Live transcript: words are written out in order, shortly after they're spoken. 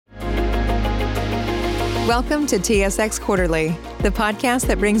Welcome to TSX Quarterly, the podcast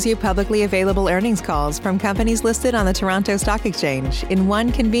that brings you publicly available earnings calls from companies listed on the Toronto Stock Exchange in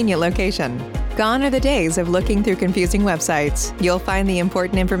one convenient location. Gone are the days of looking through confusing websites. You'll find the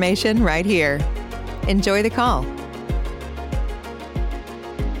important information right here. Enjoy the call.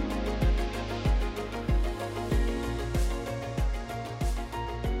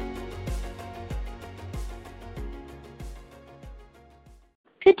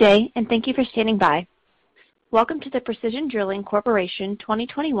 Good day, and thank you for standing by. Welcome to the Precision Drilling Corporation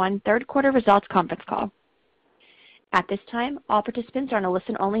 2021 third quarter results conference call. At this time, all participants are in a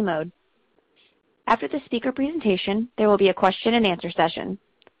listen-only mode. After the speaker presentation, there will be a question and answer session.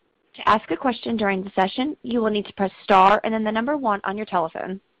 To ask a question during the session, you will need to press star and then the number 1 on your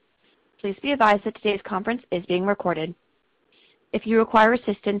telephone. Please be advised that today's conference is being recorded. If you require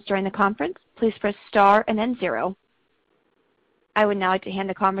assistance during the conference, please press star and then 0. I would now like to hand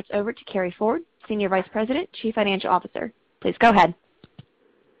the conference over to Carey Ford, Senior Vice President, Chief Financial Officer. Please go ahead.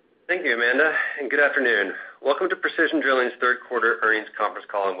 Thank you, Amanda, and good afternoon. Welcome to Precision Drilling's third quarter earnings conference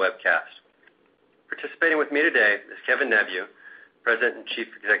call and webcast. Participating with me today is Kevin Neveu, President and Chief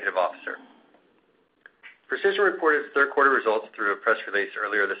Executive Officer. Precision reported its third quarter results through a press release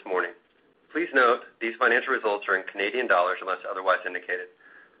earlier this morning. Please note these financial results are in Canadian dollars unless otherwise indicated.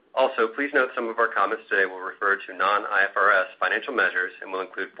 Also, please note some of our comments today will refer to non-IFRS financial measures and will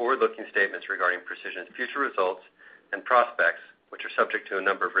include forward-looking statements regarding Precision's future results and prospects, which are subject to a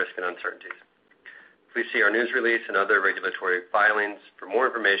number of risks and uncertainties. Please see our news release and other regulatory filings for more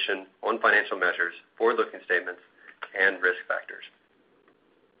information on financial measures, forward-looking statements, and risk factors.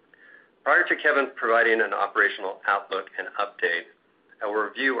 Prior to Kevin providing an operational outlook and update, I will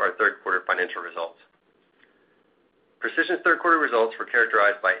review our third quarter financial results. Precision's third quarter results were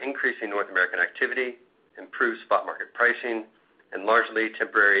characterized by increasing North American activity, improved spot market pricing, and largely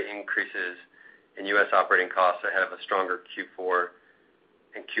temporary increases in U.S. operating costs ahead of a stronger Q4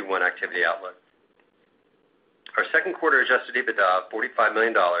 and Q1 activity outlook. Our second quarter adjusted EBITDA of $45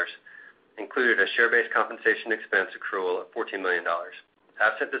 million included a share-based compensation expense accrual of $14 million.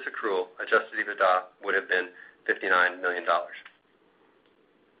 Absent this accrual, adjusted EBITDA would have been $59 million.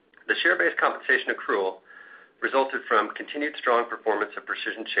 The share-based compensation accrual resulted from continued strong performance of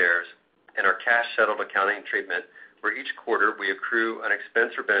Precision shares and our cash-settled accounting treatment, where each quarter we accrue an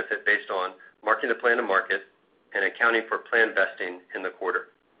expense or benefit based on marking the plan to market and accounting for plan vesting in the quarter.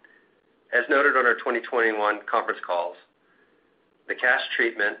 As noted on our 2021 conference calls, the cash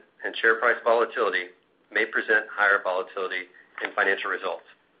treatment and share price volatility may present higher volatility in financial results.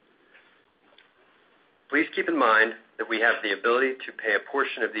 Please keep in mind that we have the ability to pay a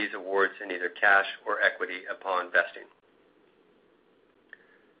portion of these awards in either cash or equity upon vesting.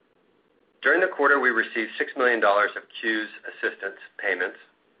 During the quarter, we received $6 million of CEWS assistance payments,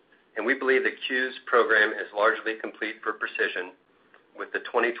 and we believe the CEWS program is largely complete for Precision, with the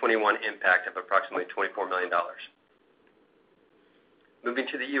 2021 impact of approximately $24 million. Moving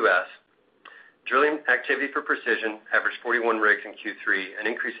to the U.S., drilling activity for Precision averaged 41 rigs in Q3, an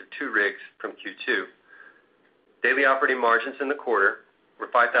increase of 2 rigs from Q2. Daily operating margins in the quarter were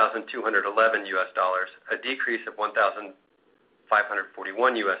 $5,211 US, a decrease of $1,541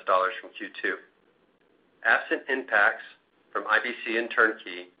 US from Q2. Absent impacts from IBC and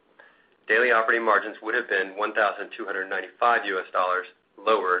turnkey, daily operating margins would have been $1,295 US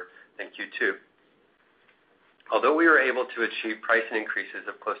lower than Q2. Although we were able to achieve pricing increases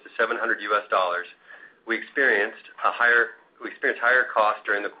of close to $700 US, we experienced higher costs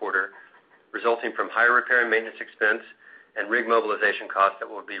during the quarter, resulting from higher repair and maintenance expense and rig mobilization costs that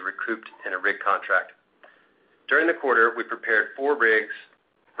will be recouped in a rig contract. During the quarter, we prepared 4 rigs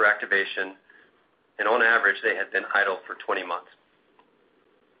for activation, and on average, they had been idle for 20 months.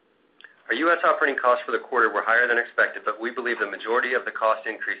 Our U.S. operating costs for the quarter were higher than expected, but we believe the majority of the cost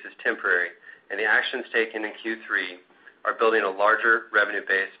increase is temporary, and the actions taken in Q3 are building a larger revenue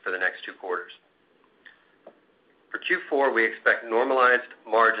base for the next 2 quarters. For Q4, we expect normalized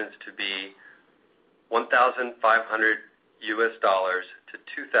margins to be $1,500 US to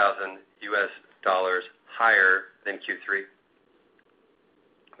 $2,000 US higher than Q3.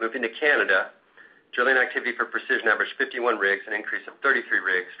 Moving to Canada, drilling activity for Precision averaged 51 rigs, an increase of 33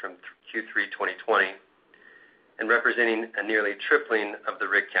 rigs from Q3 2020, and representing a nearly tripling of the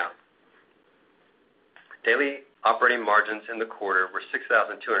rig count. Daily operating margins in the quarter were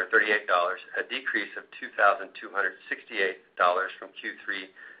 $6,238, a decrease of $2,268 from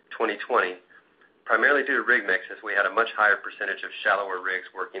Q3 2020, primarily due to rig mix, as we had a much higher percentage of shallower rigs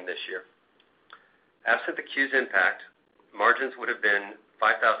working this year. Absent the CEWS impact, margins would have been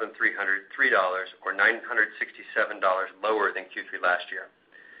 $5,303 or $967 lower than Q3 last year.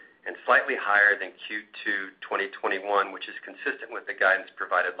 and slightly higher than Q2 2021, which is consistent with the guidance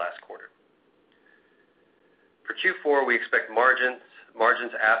provided last quarter. For Q4, we expect margins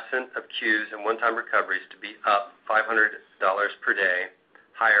absent of Qs and one-time recoveries to be up $500 per day,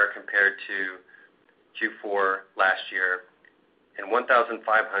 higher compared to Q4 last year, and $1,500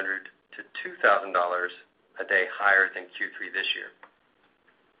 to $2,000 a day higher than Q3 this year.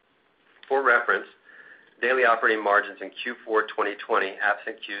 For reference, daily operating margins in Q4 2020,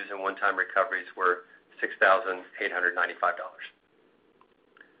 absent Qs and one-time recoveries, were $6,895.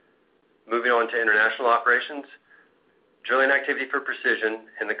 Moving on to international operations, drilling activity for Precision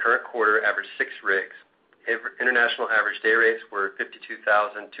in the current quarter averaged 6 rigs. International average day rates were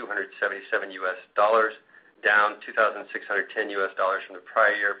 $52,277 down $2,610 from the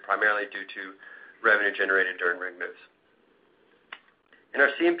prior year, primarily due to revenue generated during rig moves. In our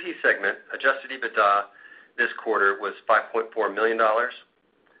C&P segment, adjusted EBITDA this quarter was $5.4 million,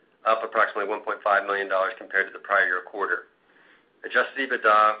 up approximately $1.5 million compared to the prior year quarter. Adjusted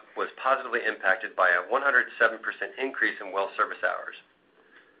EBITDA was positively impacted by a 107% increase in well service hours.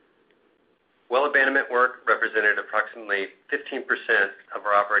 Well abandonment work represented approximately 15% of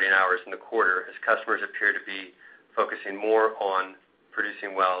our operating hours in the quarter, as customers appear to be focusing more on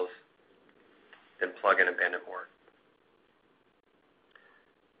producing wells than plug and abandonment work.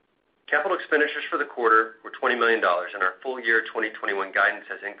 Capital expenditures for the quarter were $20 million, and our full year 2021 guidance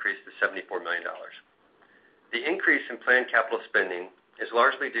has increased to $74 million. The increase in planned capital spending is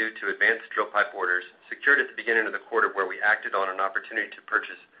largely due to advanced drill pipe orders secured at the beginning of the quarter, where we acted on an opportunity to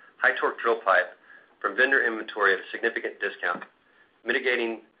purchase high-torque drill pipe from vendor inventory at a significant discount,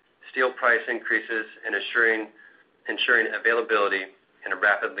 mitigating steel price increases and ensuring availability in a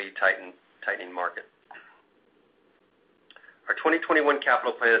rapidly tightening market. Our 2021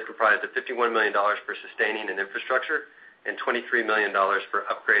 capital plan is comprised of $51 million for sustaining and infrastructure and $23 million for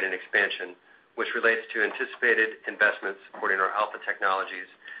upgrade and expansion, which relates to anticipated investments supporting our Alpha technologies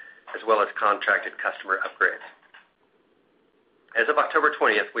as well as contracted customer upgrades. As of October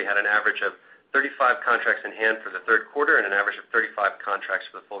 20th, we had an average of 35 contracts in hand for the third quarter and an average of 35 contracts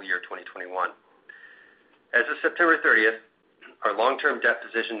for the full year 2021. As of September 30th, our long-term debt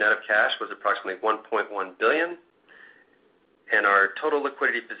position net of cash was approximately $1.1 billion, and our total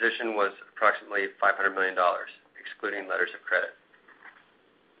liquidity position was approximately $500 million, excluding letters of credit.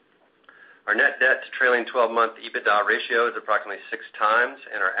 Our net debt to trailing 12-month EBITDA ratio is approximately 6 times,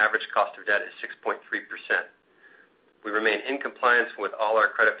 and our average cost of debt is 6.3%. We remain in compliance with all our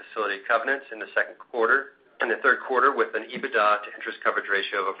credit facility covenants in the third quarter with an EBITDA to interest coverage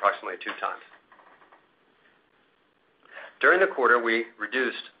ratio of approximately 2 times. During the quarter, we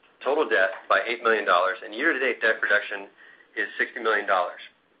reduced total debt by $8 million, and year-to-date debt reduction is $60 million.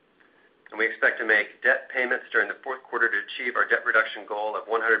 And we expect to make debt payments during the fourth quarter to achieve our debt reduction goal of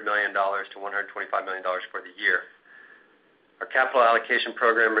 $100 million to $125 million for the year. Our capital allocation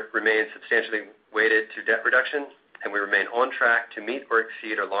program remains substantially weighted to debt reduction, and we remain on track to meet or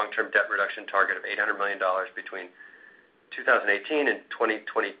exceed our long-term debt reduction target of $800 million between 2018 and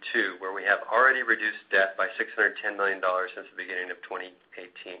 2022, where we have already reduced debt by $610 million since the beginning of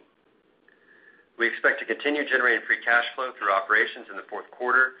 2018. We expect to continue generating free cash flow through operations in the fourth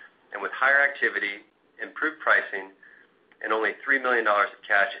quarter, and with higher activity, improved pricing, and only $3 million of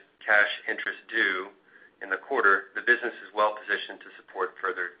cash interest due in the quarter, the business is well positioned to support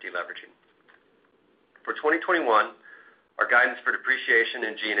further deleveraging. For 2021, our guidance for depreciation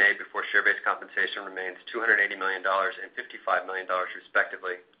and G&A before share-based compensation remains $280 million and $55 million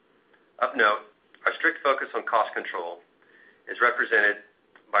respectively. Of note, our strict focus on cost control is represented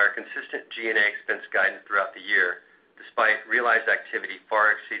by our consistent G&A expense guidance throughout the year, despite realized activity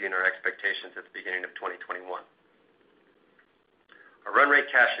far exceeding our expectations at the beginning of 2021. Our run rate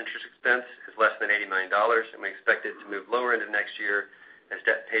cash interest expense is less than $80 million, and we expect it to move lower into next year as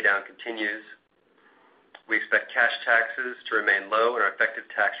debt paydown continues. We expect cash taxes to remain low and our effective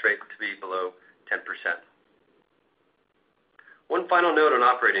tax rate to be below 10%. One final note on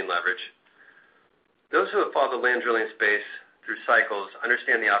operating leverage. Those who have followed the land drilling space through cycles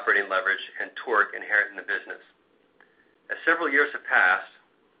understand the operating leverage and torque inherent in the business. As several years have passed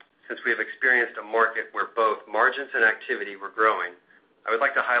since we have experienced a market where both margins and activity were growing, I would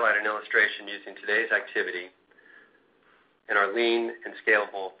like to highlight an illustration using today's activity and our lean and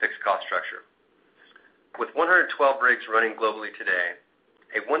scalable fixed cost structure. With 112 rigs running globally today,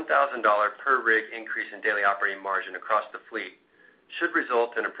 a $1,000 per rig increase in daily operating margin across the fleet should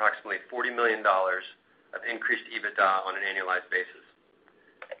result in approximately $40 million of increased EBITDA on an annualized basis.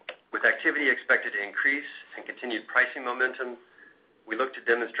 With activity expected to increase and continued pricing momentum, we look to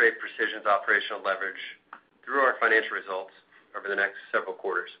demonstrate Precision's operational leverage through our financial results over the next several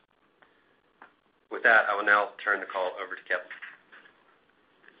quarters. With that, I will now turn the call over to Kevin.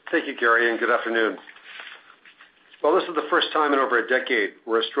 Thank you, Gary, and good afternoon. Well, this is the first time in over a decade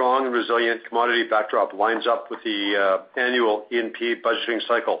where a strong and resilient commodity backdrop lines up with the annual E&P budgeting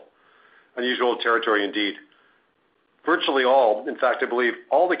cycle. Unusual territory indeed. Virtually all, in fact, I believe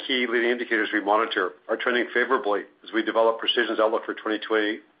all the key leading indicators we monitor are trending favorably as we develop Precision's outlook for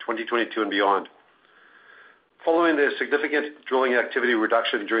 2022 and beyond. Following the significant drilling activity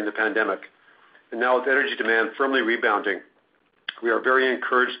reduction during the pandemic, and now with energy demand firmly rebounding, we are very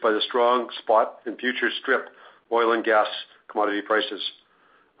encouraged by the strong spot and future strip oil and gas commodity prices.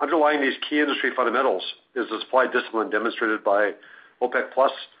 Underlying these key industry fundamentals is the supply discipline demonstrated by OPEC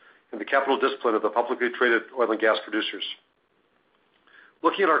Plus and the capital discipline of the publicly traded oil and gas producers.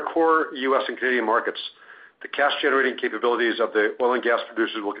 Looking at our core U.S. and Canadian markets, the cash-generating capabilities of the oil and gas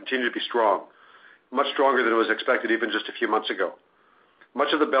producers will continue to be strong, much stronger than it was expected even just a few months ago.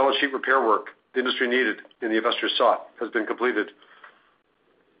 Much of the balance sheet repair work the industry needed and the investors sought has been completed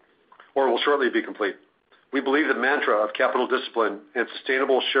or will shortly be complete. We believe the mantra of capital discipline and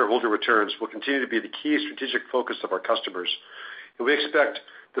sustainable shareholder returns will continue to be the key strategic focus of our customers, and we expect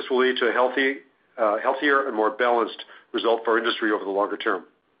this will lead to a healthier and more balanced result for our industry over the longer term.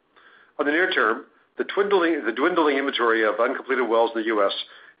 On the near term, the dwindling inventory of uncompleted wells in the U.S.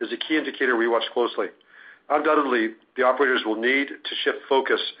 is a key indicator we watch closely. Undoubtedly, the operators will need to shift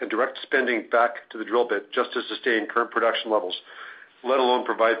focus and direct spending back to the drill bit just to sustain current production levels, let alone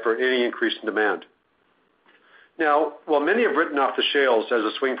provide for any increase in demand. Now, while many have written off the shales as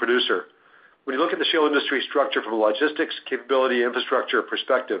a swing producer, when you look at the shale industry structure from a logistics, capability, infrastructure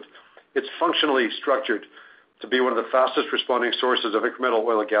perspective, it's functionally structured to be one of the fastest responding sources of incremental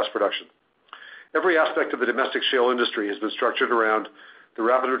oil and gas production. Every aspect of the domestic shale industry has been structured around the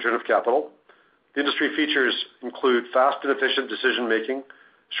rapid return of capital. The industry features include fast and efficient decision-making,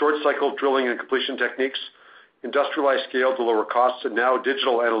 short-cycle drilling and completion techniques, industrialized scale to lower costs, and now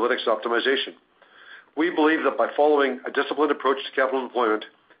digital analytics optimization. We believe that by following a disciplined approach to capital deployment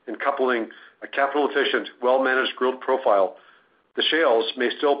and coupling a capital-efficient, well-managed growth profile, the shales may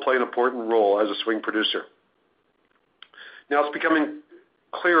still play an important role as a swing producer. Now, it's becoming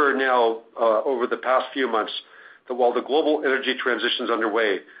clearer now over the past few months that while the global energy transition is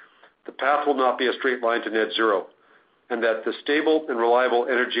underway, the path will not be a straight line to net zero, and that the stable and reliable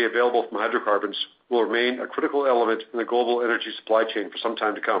energy available from hydrocarbons will remain a critical element in the global energy supply chain for some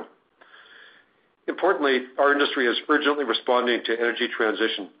time to come. Importantly, our industry is urgently responding to energy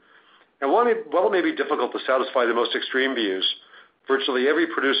transition. And while it may be difficult to satisfy the most extreme views, virtually every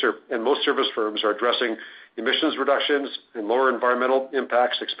producer and most service firms are addressing emissions reductions and lower environmental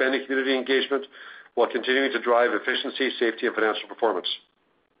impacts, expanding community engagement, while continuing to drive efficiency, safety, and financial performance.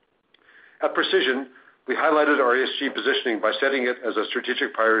 At Precision, we highlighted our ESG positioning by setting it as a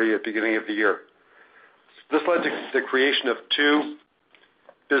strategic priority at the beginning of the year. This led to the creation of two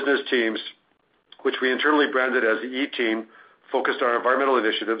business teams, which we internally branded as the E team, focused on environmental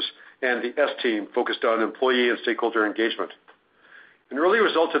initiatives, and the S team, focused on employee and stakeholder engagement. An early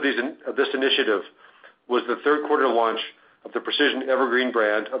result of this initiative was the third quarter launch of the Precision Evergreen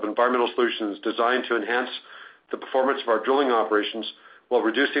brand of environmental solutions designed to enhance the performance of our drilling operations while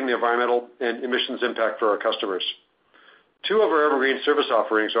reducing the environmental and emissions impact for our customers. Two of our Evergreen service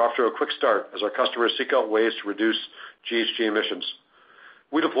offerings are off to a quick start as our customers seek out ways to reduce GHG emissions.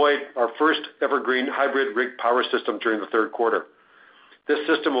 We deployed our first Evergreen hybrid rig power system during the third quarter. This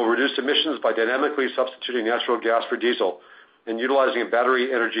system will reduce emissions by dynamically substituting natural gas for diesel and utilizing a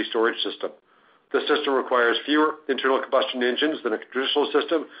battery energy storage system. This system requires fewer internal combustion engines than a traditional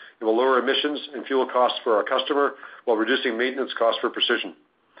system and will lower emissions and fuel costs for our customer while reducing maintenance costs for Precision.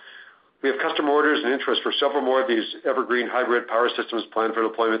 We have customer orders and interest for several more of these Evergreen hybrid power systems planned for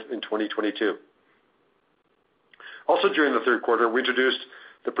deployment in 2022. Also during the third quarter, we introduced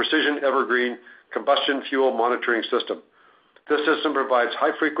the Precision Evergreen Combustion Fuel Monitoring System. This system provides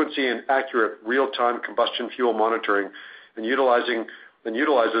high-frequency and accurate real-time combustion fuel monitoring and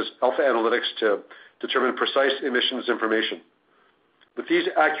utilizes alpha analytics to determine precise emissions information. With these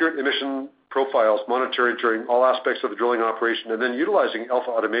accurate emission profiles monitored during all aspects of the drilling operation and then utilizing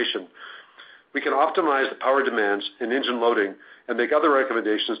alpha automation, we can optimize the power demands and engine loading and make other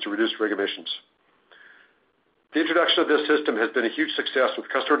recommendations to reduce rig emissions. The introduction of this system has been a huge success with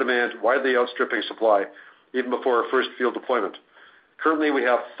customer demand widely outstripping supply, even before our first field deployment. Currently, we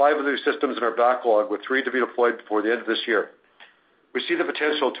have 5 of these systems in our backlog, with 3 to be deployed before the end of this year. We see the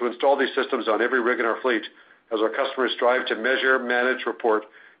potential to install these systems on every rig in our fleet as our customers strive to measure, manage, report,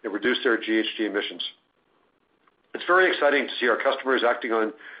 and reduce their GHG emissions. It's very exciting to see our customers acting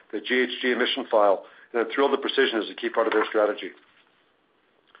on the GHG emission file, and I'm thrilled that Precision is a key part of their strategy.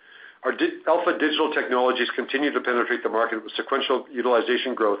 Our Alpha Digital Technologies continue to penetrate the market with sequential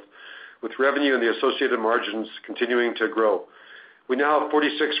utilization growth, with revenue and the associated margins continuing to grow. We now have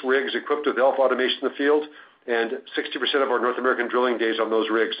 46 rigs equipped with Alpha automation in the field, and 60% of our North American drilling days on those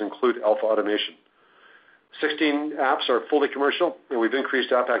rigs include Alpha automation. 16 apps are fully commercial, and we've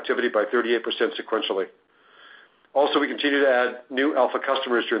increased app activity by 38% sequentially. Also, we continue to add new Alpha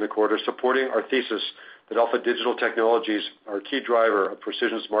customers during the quarter, supporting our thesis that Alpha Digital Technologies are a key driver of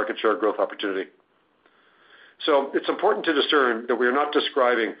Precision's market share growth opportunity. So it's important to discern that we are not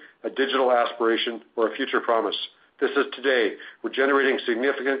describing a digital aspiration or a future promise. This is today. We're generating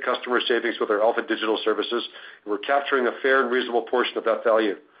significant customer savings with our Alpha Digital services, and we're capturing a fair and reasonable portion of that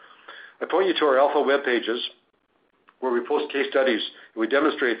value. I point you to our Alpha web pages, where we post case studies, and we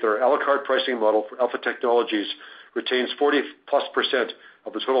demonstrate that our a la carte pricing model for Alpha Technologies retains 40+%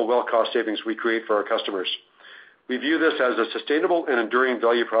 of the total well cost savings we create for our customers. We view this as a sustainable and enduring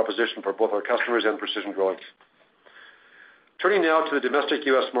value proposition for both our customers and Precision Drilling. Turning now to the domestic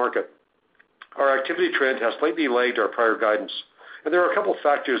U.S. market. Our activity trend has slightly lagged our prior guidance, and there are a couple of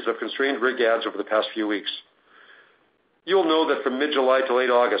factors that have constrained rig adds over the past few weeks. You'll know that from mid-July to late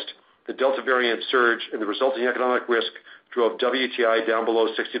August, the Delta variant surge and the resulting economic risk drove WTI down below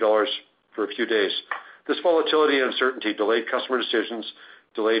 $60 for a few days. This volatility and uncertainty delayed customer decisions,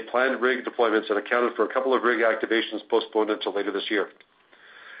 delayed planned rig deployments, and accounted for a couple of rig activations postponed until later this year.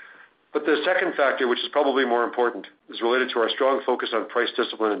 But the second factor, which is probably more important, is related to our strong focus on price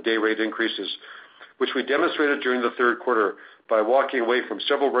discipline and day rate increases, which we demonstrated during the third quarter by walking away from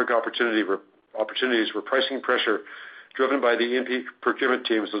several rig opportunities where pricing pressure driven by the E&P procurement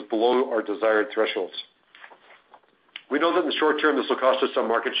teams was below our desired thresholds. We know that in the short term this will cost us some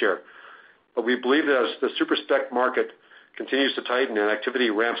market share, but we believe that as the super-spec market continues to tighten and activity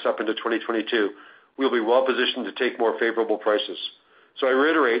ramps up into 2022, we'll be well positioned to take more favorable prices. So I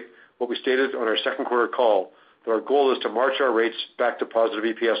reiterate what we stated on our second quarter call, that our goal is to march our rates back to positive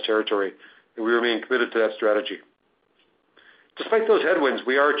EPS territory, and we remain committed to that strategy. Despite those headwinds,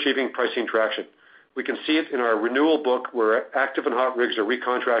 we are achieving pricing traction. We can see it in our renewal book, where active and hot rigs are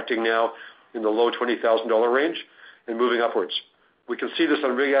recontracting now in the low $20,000 range and moving upwards. We can see this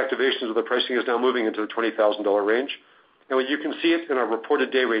on rig activations where the pricing is now moving into the $20,000 range, and you can see it in our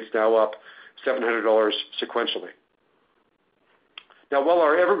reported day rates now up $700 sequentially. Now, while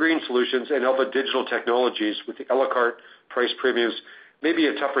our Evergreen solutions and Alpha Digital Technologies with the a la carte price premiums may be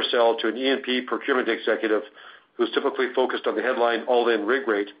a tougher sell to an E&P procurement executive who's typically focused on the headline all-in rig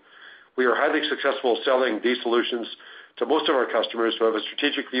rate, we are highly successful selling these solutions to most of our customers who have a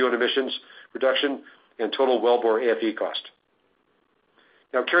strategic view on emissions reduction and total wellbore AFE cost.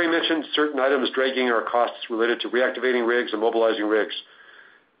 Now, Carey mentioned certain items dragging our costs related to reactivating rigs and mobilizing rigs.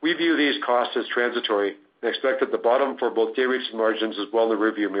 We view these costs as transitory and expect that the bottom for both day rates and margins is well in the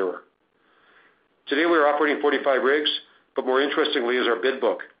rearview mirror. Today we are operating 45 rigs, but more interestingly is our bid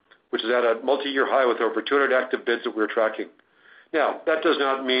book, which is at a multi-year high with over 200 active bids that we're tracking. Now, that does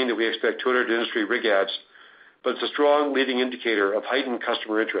not mean that we expect 200 industry rig adds, but it's a strong leading indicator of heightened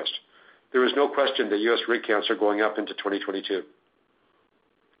customer interest. There is no question that U.S. rig counts are going up into 2022.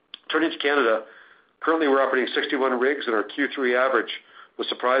 Turning to Canada, currently we're operating 61 rigs, and our Q3 average was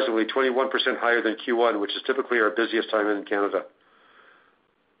surprisingly 21% higher than Q1, which is typically our busiest time in Canada.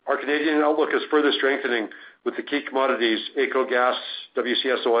 Our Canadian outlook is further strengthening with the key commodities, AECO gas,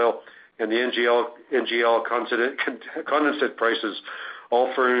 WCS oil, and the NGL condensate prices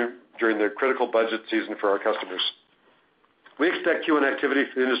all firm during the critical budget season for our customers. We expect Q1 activity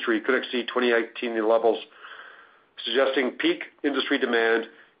for the industry could exceed 2018 levels, suggesting peak industry demand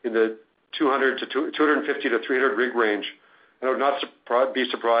in the 250 to 300 rig range, and I would not be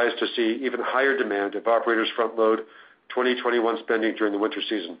surprised to see even higher demand if operators front load 2021 spending during the winter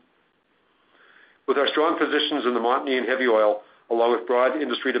season. With our strong positions in the Montney and heavy oil, along with broad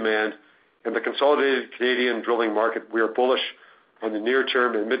industry demand and the consolidated Canadian drilling market, we are bullish on the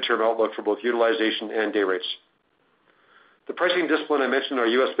near-term and mid-term outlook for both utilization and day rates. The pricing discipline I mentioned in our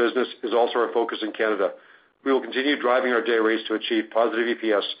U.S. business is also our focus in Canada. We will continue driving our day rates to achieve positive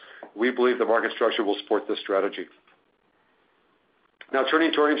EPS. We believe the market structure will support this strategy. Now,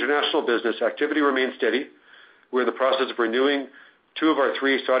 turning to our international business, activity remains steady. We're in the process of renewing 2 of our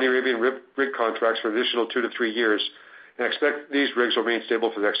 3 Saudi Arabian rig contracts for an additional 2 to 3 years, and expect these rigs will remain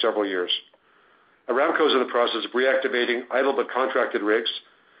stable for the next several years. Aramco is in the process of reactivating idle but contracted rigs,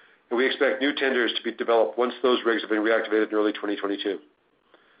 and we expect new tenders to be developed once those rigs have been reactivated in early 2022.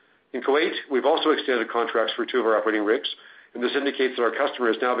 In Kuwait, we've also extended contracts for 2 of our operating rigs, and this indicates that our customer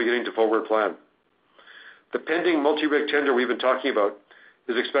is now beginning to forward plan. The pending multi-rig tender we've been talking about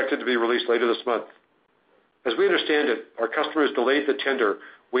is expected to be released later this month. As we understand it, our customers delayed the tender,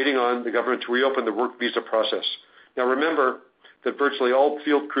 waiting on the government to reopen the work visa process. Now remember that virtually all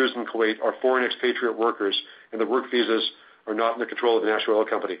field crews in Kuwait are foreign expatriate workers, and the work visas are not in the control of the National Oil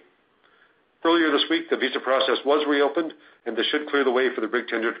Company. Earlier this week, the visa process was reopened, and this should clear the way for the rig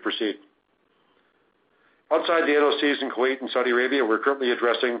tender to proceed. Outside the NOCs in Kuwait and Saudi Arabia, we're currently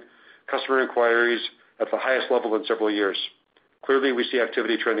addressing customer inquiries at the highest level in several years. Clearly, we see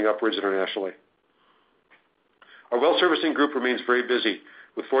activity trending upwards internationally. Our well servicing group remains very busy,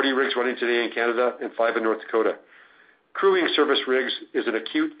 with 40 rigs running today in Canada and 5 in North Dakota. Crewing service rigs is an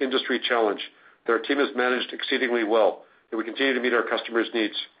acute industry challenge that our team has managed exceedingly well, and we continue to meet our customers'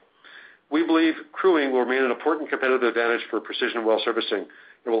 needs. We believe crewing will remain an important competitive advantage for Precision Well Servicing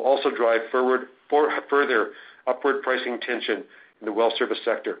and will also drive further upward pricing tension in the well service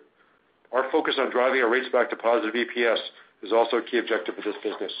sector. Our focus on driving our rates back to positive EPS is also a key objective of this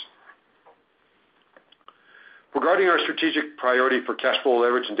business. Regarding our strategic priority for cash flow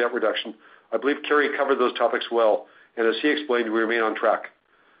leverage and debt reduction, I believe Carey covered those topics well, and as he explained, we remain on track.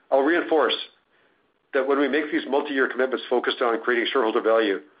 I'll reinforce that when we make these multi-year commitments focused on creating shareholder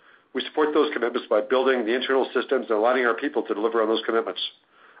value, we support those commitments by building the internal systems and aligning our people to deliver on those commitments.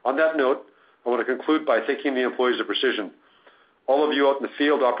 On that note, I want to conclude by thanking the employees of Precision, all of you out in the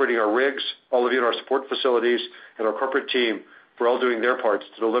field operating our rigs, all of you in our support facilities, and our corporate team for all doing their parts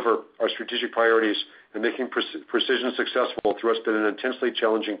to deliver our strategic priorities and making Precision successful through what's been an intensely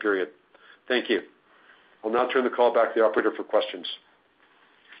challenging period. Thank you. I'll now turn the call back to the operator for questions.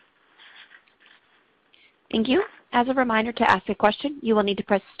 Thank you. As a reminder, to ask a question, you will need to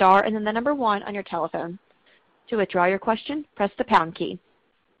press star and then the number 1 on your telephone. To withdraw your question, press the pound key.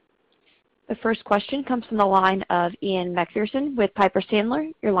 The first question comes from the line of Ian Macpherson with Piper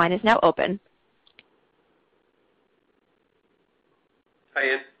Sandler. Your line is now open. Hi,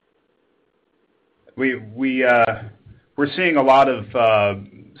 Ian. We're seeing a lot of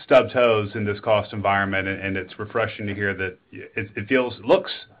stub toes in this cost environment, and it's refreshing to hear that it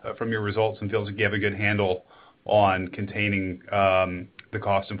looks from your results and feels like you have a good handle on containing the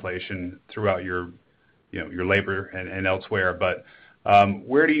cost inflation throughout your labor and elsewhere. But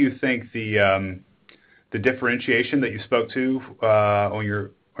where do you think the differentiation that you spoke to on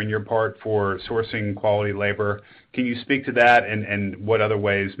your part for sourcing quality labor? Can you speak to that and what other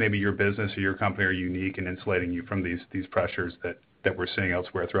ways maybe your business or your company are unique in insulating you from these pressures that we're seeing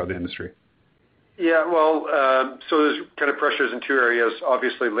elsewhere throughout the industry? Yeah, well, so there's kind of pressures in two areas,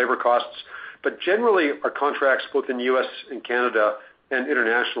 obviously labor costs, but generally our contracts both in the U.S. and Canada and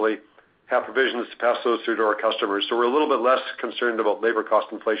internationally have provisions to pass those through to our customers. So we're a little bit less concerned about labor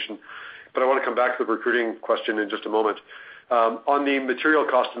cost inflation, but I want to come back to the recruiting question in just a moment. On the material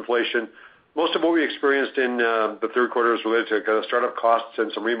cost inflation, most of what we experienced in the third quarter is related to kind of startup costs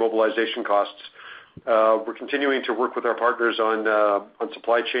and some remobilization costs. We're continuing to work with our partners on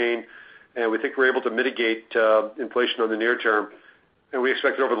supply chain, and we think we're able to mitigate inflation on the near term, and we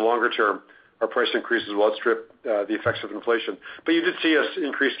expect that over the longer term our price increases will outstrip the effects of inflation. But you did see us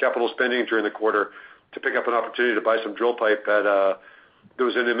increase capital spending during the quarter to pick up an opportunity to buy some drill pipe that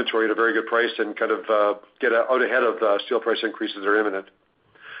was in inventory at a very good price and kind of get out ahead of the steel price increases that are imminent.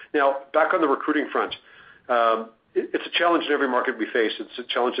 Now, back on the recruiting front, it's a challenge in every market we face. It's a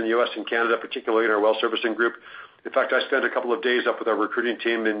challenge in the U.S. and Canada, particularly in our well servicing group. In fact, I spent a couple of days up with our recruiting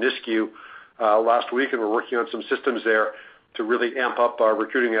team in Nisku last week, and we're working on some systems there to really amp up our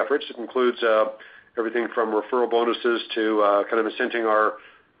recruiting efforts. It includes everything from referral bonuses to kind of incenting our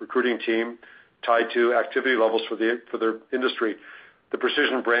recruiting team tied to activity levels for their industry. The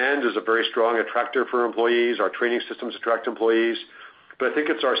Precision brand is a very strong attractor for employees. Our training systems attract employees. But I think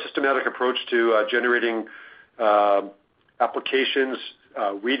it's our systematic approach to generating applications,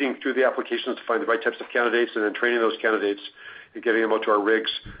 weeding through the applications to find the right types of candidates, and then training those candidates and getting them out to our rigs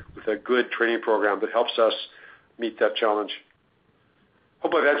with a good training program that helps us meet that challenge.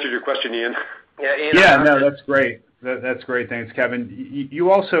 Hope I've answered your question, Ian. Yeah, Ian. Yeah, no, that's great. That's great. Thanks, Kevin.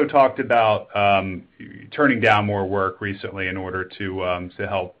 You also talked about turning down more work recently in order to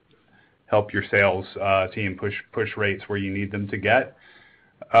help your sales team push rates where you need them to get.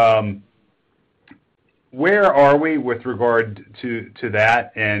 Where are we with regard to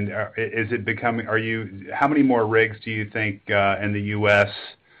that? And is it becoming? How many more rigs do you think in the U.S.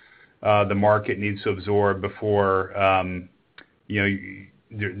 The market needs to absorb before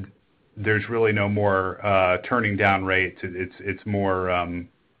there's really no more turning down rates? It's more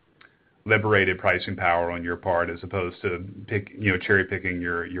liberated pricing power on your part as opposed to cherry picking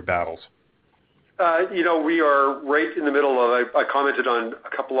your battles. We are right in the middle of. I commented on a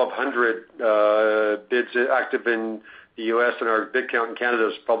couple of hundred bids active in the the U.S., and our bid count in Canada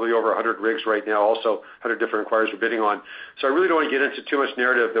is probably over 100 rigs right now, also 100 different inquiries we're bidding on. So I really don't want to get into too much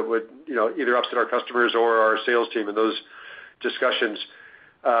narrative that would, either upset our customers or our sales team in those discussions.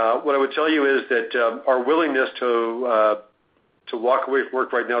 What I would tell you is that our willingness to walk away from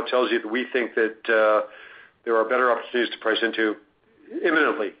work right now tells you that we think that there are better opportunities to price into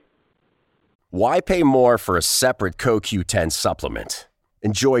imminently. Why pay more for a separate CoQ10 supplement?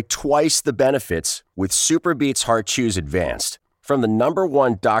 Enjoy twice the benefits with SuperBeets Heart Chews Advanced from the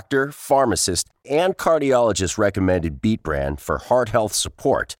 #1 doctor, pharmacist, and cardiologist recommended beet brand for heart health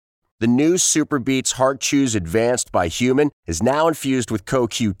support. The new SuperBeets Heart Chews Advanced by Human is now infused with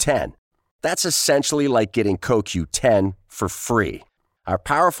CoQ10. That's essentially like getting CoQ10 for free. Our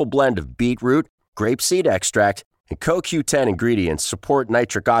powerful blend of beetroot, grapeseed extract, and CoQ10 ingredients support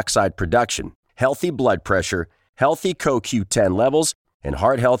nitric oxide production, healthy blood pressure, healthy CoQ10 levels, and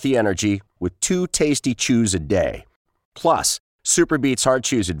heart-healthy energy with 2 tasty chews a day. Plus, SuperBeets Heart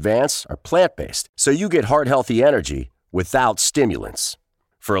Chews Advance are plant-based, so you get heart-healthy energy without stimulants.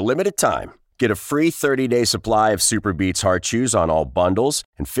 For a limited time, get a free 30-day supply of SuperBeets Heart Chews on all bundles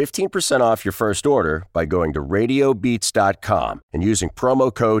and 15% off your first order by going to radiobeets.com and using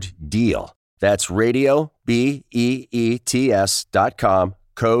promo code DEAL. That's radio, BEETS.com,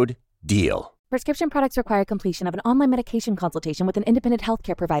 code DEAL. Prescription products require completion of an online medication consultation with an independent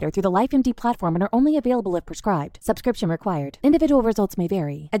healthcare provider through the LifeMD platform and are only available if prescribed. Subscription required. Individual results may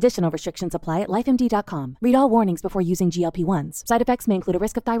vary. Additional restrictions apply at lifemd.com. Read all warnings before using GLP-1s. Side effects may include a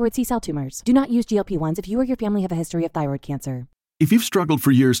risk of thyroid C-cell tumors. Do not use GLP-1s if you or your family have a history of thyroid cancer. If you've struggled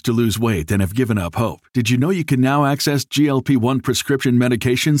for years to lose weight and have given up hope, did you know you can now access GLP-1 prescription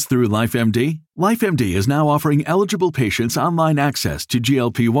medications through LifeMD? LifeMD is now offering eligible patients online access to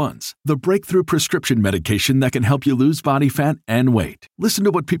GLP-1s, the breakthrough prescription medication that can help you lose body fat and weight. Listen to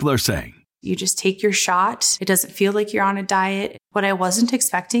what people are saying. You just take your shot. It doesn't feel like you're on a diet. What I wasn't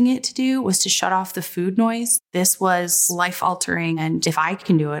expecting it to do was to shut off the food noise. This was life-altering, and if I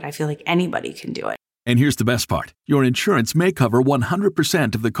can do it, I feel like anybody can do it. And here's the best part. Your insurance may cover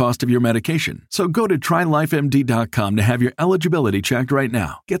 100% of the cost of your medication. So go to TryLifeMD.com to have your eligibility checked right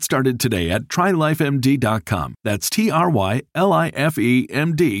now. Get started today at TryLifeMD.com. That's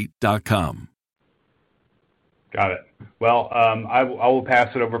TryLifeMD.com. Got it. Well, I will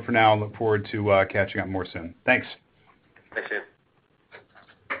pass it over for now and look forward to catching up more soon. Thanks. Thanks, Ian.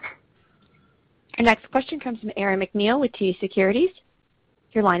 Our next question comes from Aaron McNeil with TD Securities.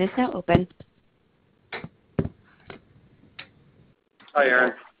 Your line is now open. Hi,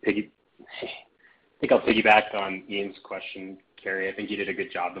 Aaron. I think I'll piggyback on Ian's question, Carrie. I think you did a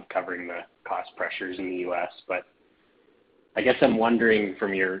good job of covering the cost pressures in the U.S., but I guess I'm wondering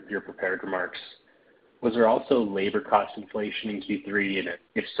from your prepared remarks, was there also labor cost inflation in Q3? And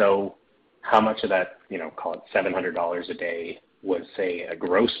if so, how much of that, call it $700 a day was, say, a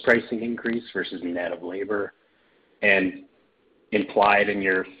gross pricing increase versus net of labor? And implied in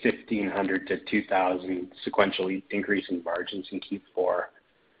your $1,500 to $2,000 sequential increase in margins in Q4,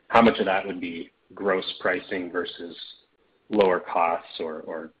 how much of that would be gross pricing versus lower costs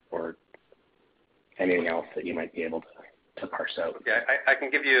or anything else that you might be able to parse out? Yeah, I can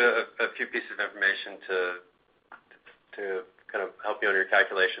give you a few pieces of information to kind of help you on your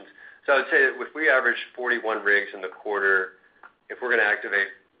calculations. So I would say that if we average 41 rigs in the quarter, if we're going to activate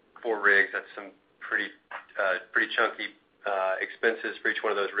 4 rigs, that's some pretty chunky expenses for each one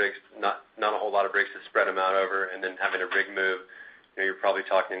of those rigs, not a whole lot of rigs to spread them out over, and then having a rig move, you're probably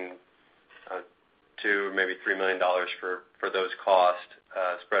talking $2 or maybe $3 million for those costs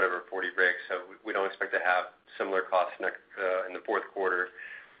spread over 40 rigs. So we don't expect to have similar costs in the fourth quarter.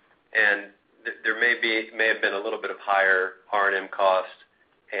 And there may have been a little bit of higher R&M cost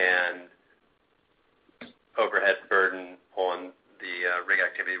and overhead burden on the rig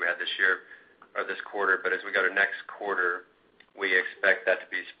activity we had this year or this quarter. But as we go to next quarter, we expect that to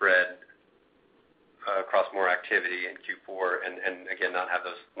be spread across more activity in Q4 and again, not have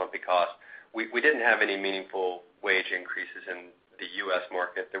those lumpy costs. We didn't have any meaningful wage increases in the U.S.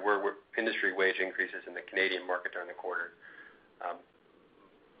 market. There were industry wage increases in the Canadian market during the quarter.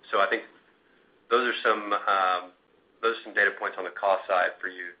 So I think those are some data points on the cost side for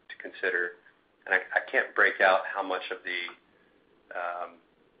you to consider. And I can't break out how much of the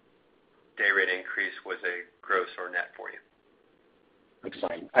day rate increase was a gross or net for you. That's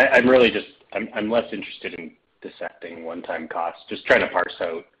fine. I'm less interested in dissecting one-time costs, just trying to parse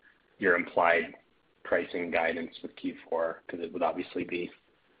out your implied pricing guidance with Q4, because it would obviously be,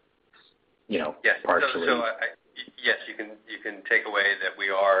 partially. Yes, you can take away that we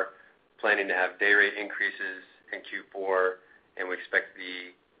are planning to have day rate increases in Q4, and we expect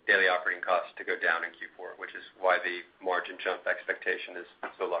the daily operating costs to go down in Q4, which is why the margin jump expectation is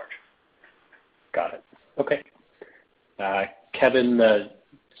so large. Got it. Okay. Kevin, the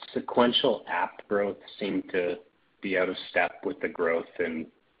sequential app growth seemed to be out of step with the growth in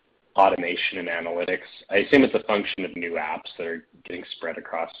automation and analytics. I assume it's a function of new apps that are getting spread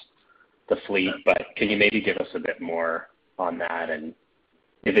across the fleet, but can you maybe give us a bit more on that? And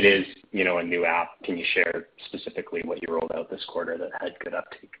if it is, a new app, can you share specifically what you rolled out this quarter that had good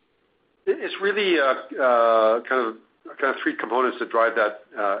uptake? It's really kind of three components that drive that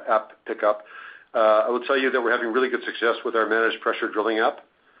app pickup. I will tell you that we're having really good success with our managed pressure drilling app.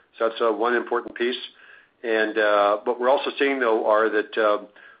 So that's one important piece. And what we're also seeing, though, are that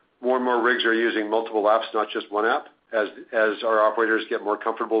more and more rigs are using multiple apps, not just one app, as our operators get more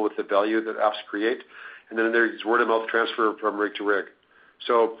comfortable with the value that apps create. And then there's word-of-mouth transfer from rig to rig.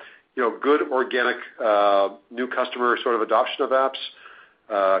 So, good organic new customer sort of adoption of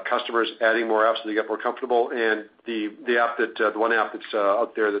apps, customers adding more apps so they get more comfortable, and the one app that's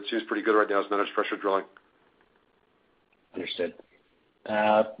out there that seems pretty good right now is managed pressure drilling. Understood.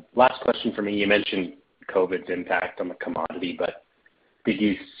 Last question for me. You mentioned COVID's impact on the commodity, but did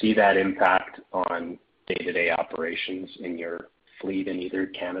you see that impact on day-to-day operations in your fleet in either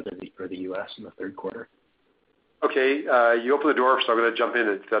Canada or the U.S. in the third quarter? Okay, you open the door, so I'm going to jump in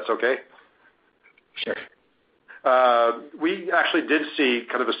if that's okay. Sure. We actually did see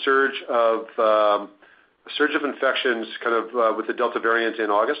kind of a surge of infections kind of with the Delta variant in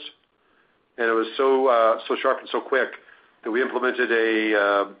August, and it was so sharp and so quick that we implemented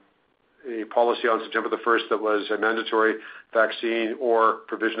a policy on September the 1st that was a mandatory vaccine or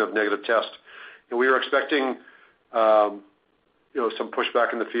provision of negative test. And we were expecting, some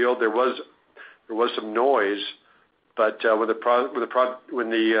pushback in the field. There was some noise, but when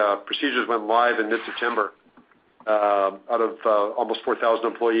the procedures went live in mid-September, out of almost 4,000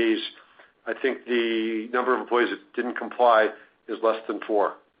 employees, I think the number of employees that didn't comply is less than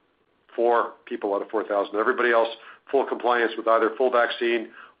 4. 4 people out of 4,000. Everybody else full compliance with either full vaccine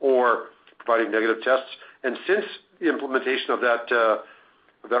or providing negative tests. And since the implementation of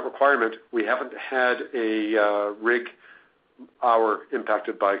that requirement, we haven't had a rig hour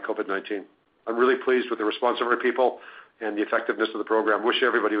impacted by COVID-19. I'm really pleased with the response of our people and the effectiveness of the program. Wish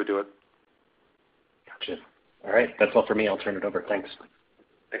everybody would do it. Gotcha. All right, that's all for me. I'll turn it over. Thanks.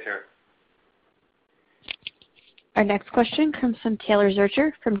 Thanks, Aaron. Our next question comes from Taylor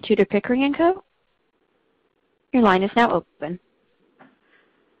Zurcher from Tudor, Pickering & Co. Your line is now open.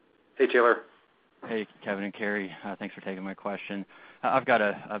 Hey, Taylor. Hey, Kevin and Carey. Thanks for taking my question. I've got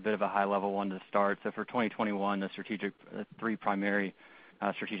a bit of a high-level one to start. So for 2021, the three primary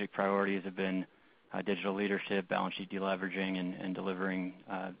strategic priorities have been digital leadership, balance sheet deleveraging, and delivering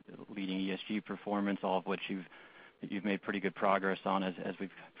leading ESG performance, all of which you've made pretty good progress on as we've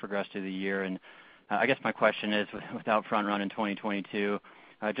progressed through the year. And I guess my question is, without front run in 2022,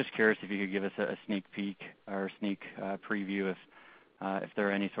 just curious if you could give us a sneak peek or a sneak preview if there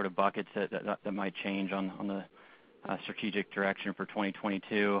are any sort of buckets that might change on the strategic direction for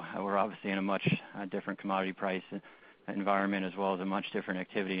 2022. We're obviously in a much different commodity price environment as well as a much different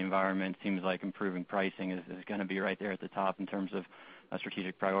activity environment. Seems like improving pricing is going to be right there at the top in terms of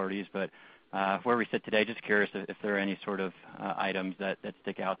strategic priorities. But where we sit today, just curious if there are any sort of items that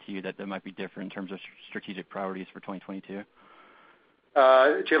stick out to you that might be different in terms of strategic priorities for 2022.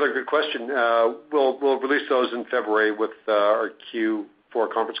 Taylor, good question. We'll release those in February with our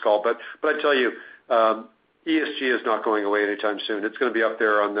Q4 conference call. But I tell you, ESG is not going away anytime soon. It's going to be up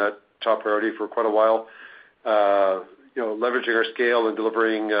there on that top priority for quite a while. Leveraging our scale and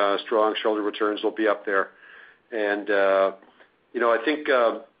delivering strong shareholder returns will be up there. And I think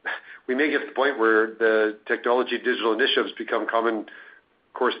we may get to the point where the technology digital initiatives become common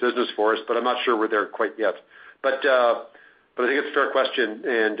course business for us, but I'm not sure we're there quite yet. But I think it's a fair question,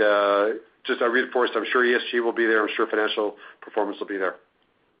 and just I reinforced, I'm sure ESG will be there. I'm sure financial performance will be there.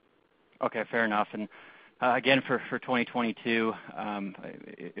 Okay, fair enough. And again, for 2022,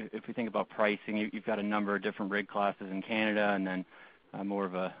 if we think about pricing, you've got a number of different rig classes in Canada, and then more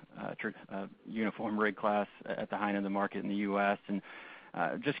of a uniform rig class at the high end of the market in the U.S. And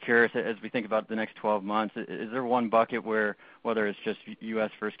just curious, as we think about the next 12 months, is there one bucket where, whether it's just U.S.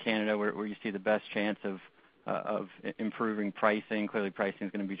 versus Canada, where you see the best chance of improving pricing? Clearly, pricing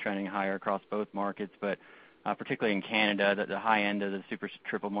is going to be trending higher across both markets, but particularly in Canada, the high end of the Super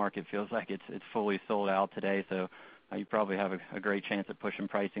Triple market feels like it's fully sold out today. So you probably have a great chance at pushing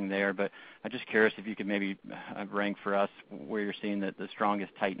pricing there. But I'm just curious if you could maybe rank for us where you're seeing the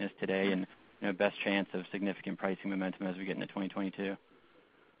strongest tightness today and best chance of significant pricing momentum as we get into 2022.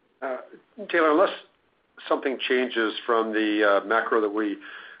 Taylor, unless something changes from the macro that we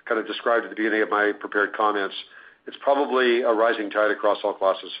kind of described at the beginning of my prepared comments, it's probably a rising tide across all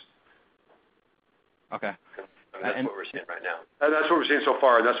classes. Okay. That's what we're seeing right now. And that's what we're seeing so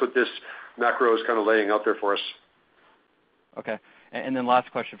far, and that's what this macro is kind of laying out there for us. Okay. And then last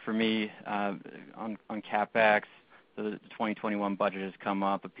question for me on CapEx. So the 2021 budget has come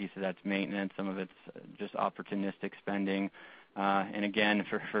up. A piece of that's maintenance. Some of it's just opportunistic spending. And again,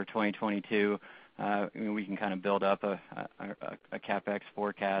 for 2022, we can kind of build up a CapEx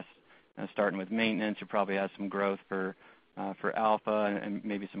forecast, starting with maintenance. You probably have some growth for Alpha and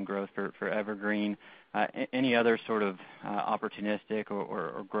maybe some growth for Evergreen. Any other sort of opportunistic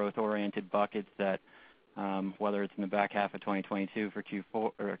or growth-oriented buckets that, whether it's in the back half of 2022 for Q4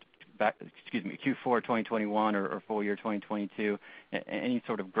 or Q4 2021 or full year 2022, any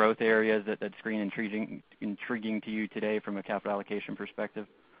sort of growth areas that screen intriguing to you today from a capital allocation perspective?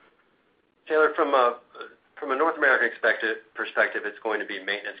 Taylor, from a North American perspective, it's going to be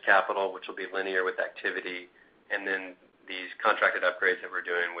maintenance capital, which will be linear with activity, and then these contracted upgrades that we're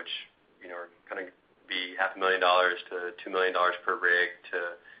doing, which are going to be $500,000 to $2 million per rig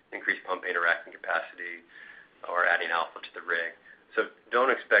to increase pumping or racking capacity or adding alpha to the rig. So don't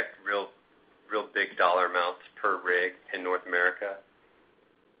expect real big dollar amounts per rig in North America.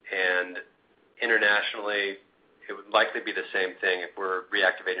 And internationally, it would likely be the same thing if we're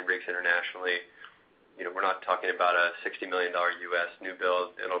reactivating rigs internationally. We're not talking about a $60 million U.S. new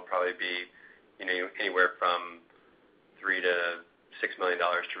build. It'll probably be anywhere from $3 to $6 million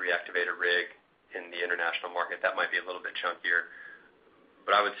to reactivate a rig in the international market. That might be a little bit chunkier.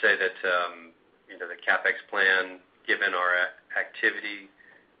 But I would say that the CapEx plan, given our activity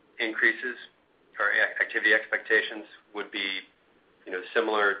increases, our activity expectations, would be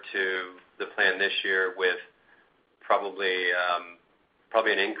similar to the plan this year, with probably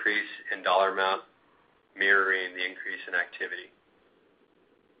an increase in dollar amount mirroring the increase in activity.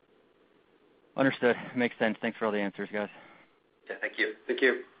 Understood. Makes sense. Thanks for all the answers, guys. Yeah, thank you. Thank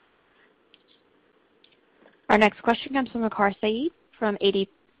you. Our next question comes from Waqar Syed from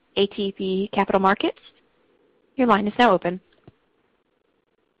ATB Capital Markets. Your line is now open.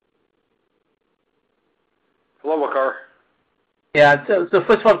 Hello, Waqar. Yeah, so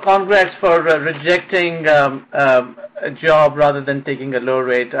first of all, congrats for rejecting a job rather than taking a low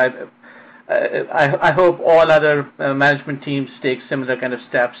rate. I hope all other management teams take similar kind of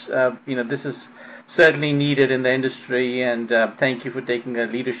steps. This is certainly needed in the industry, and thank you for taking a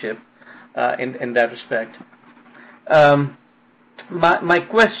leadership in that respect. My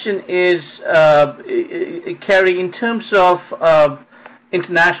question is, Carey, in terms of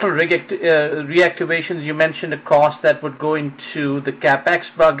international reactivations, you mentioned a cost that would go into the CapEx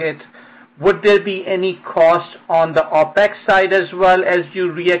bucket. Would there be any cost on the OpEx side as well as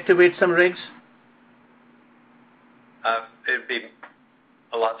you reactivate some rigs? It'd be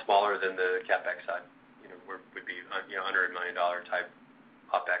a lot smaller than the CapEx side. Would be under $1 million type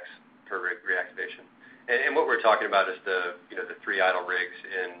OpEx per rig reactivation. And what we're talking about is the 3 idle rigs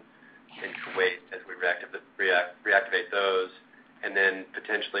in Kuwait as we reactivate those, and then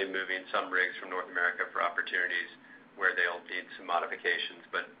potentially moving some rigs from North America for opportunities where they'll need some modifications,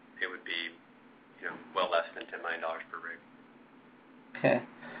 but it would be well less than $10 million per rig. Okay.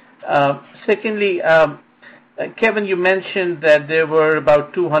 Secondly, Kevin, you mentioned that there were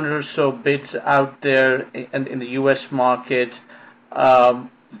about 200 or so bids out there in the U.S. market. Could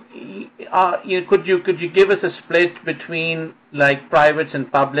you give us a split between privates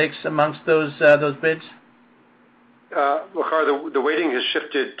and publics amongst those bids? Waqar, the weighting has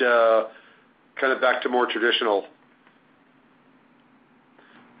shifted kind of back to more traditional.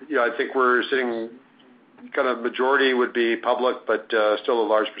 I think we're sitting kind of majority would be public, but still a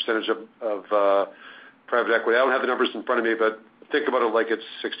large percentage of private equity. I don't have the numbers in front of me, but think about it like it's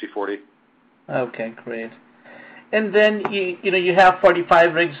 60-40. Okay, great. And then you have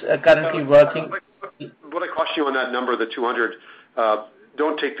 45 rigs currently working. What I caution you on that number, the 200,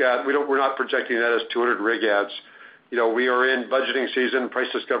 don't take that. We're not projecting that as 200 rig adds. We are in budgeting season, price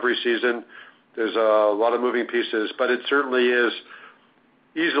discovery season. There's a lot of moving pieces, but it certainly is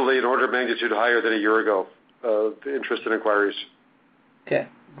easily an order of magnitude higher than a year ago, the interest and inquiries. Okay,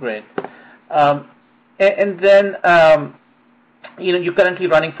 great. And then, you're currently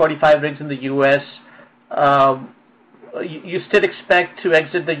running 45 rigs in the U.S. You still expect to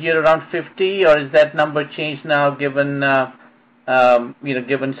exit the year around 50, or is that number changed now given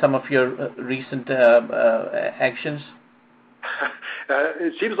given some of your recent actions?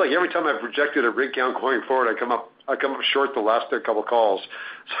 It seems like every time I've projected a rig count going forward, I come up short the last couple calls.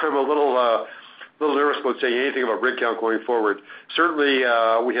 So I'm a little nervous about saying anything about rig count going forward. Certainly,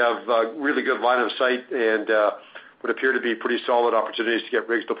 we have a really good line of sight, and would appear to be pretty solid opportunities to get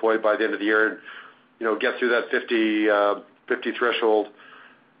rigs deployed by the end of the year and, get through that 50 threshold.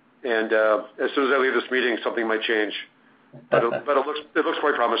 And as soon as I leave this meeting, something might change. But it looks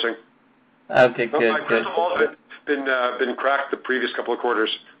quite promising. Okay, good. My crystal ball has been cracked the previous couple of quarters.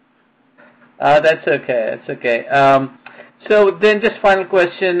 That's okay. So then just final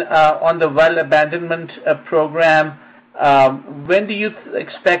question on the well abandonment program. When do you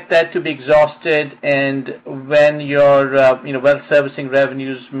expect that to be exhausted, and when your well servicing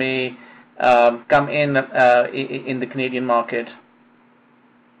revenues may come in the Canadian market?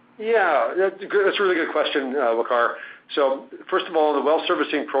 Yeah, that's a really good question, Waqar. So first of all, the well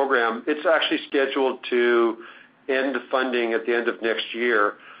servicing program, it's actually scheduled to end funding at the end of next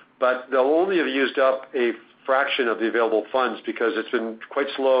year, but they'll only have used up a fraction of the available funds because it's been quite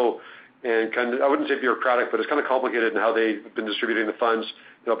slow and kind of, I wouldn't say bureaucratic, but it's kind of complicated in how they've been distributing the funds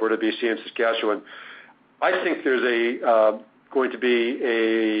in Alberta, BC, and Saskatchewan. I think there's going to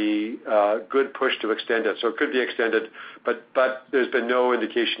be a good push to extend it. So it could be extended, but there's been no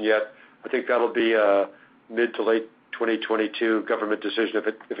indication yet. I think that'll be a mid to late 2022 government decision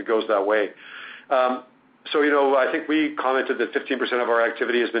if it goes that way. So, I think we commented that 15% of our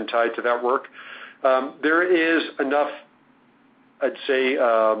activity has been tied to that work. There is enough, I'd say,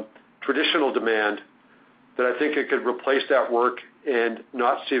 traditional demand that I think it could replace that work and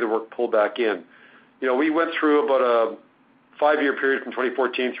not see the work pull back in. We went through about a 5-year period from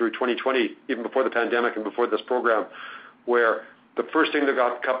 2014 through 2020, even before the pandemic and before this program, where the first thing that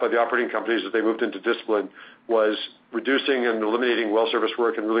got cut by the operating companies as they moved into discipline was reducing and eliminating well service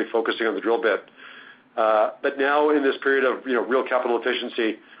work and really focusing on the drill bit. But now in this period of real capital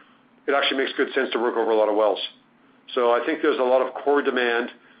efficiency, it actually makes good sense to work over a lot of wells. So I think there's a lot of core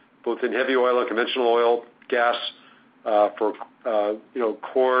demand, both in heavy oil and conventional oil, gas, for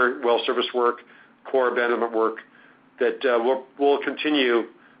core well service work, core abandonment work that will continue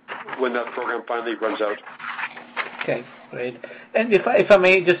when that program finally runs out. Okay, great. And if I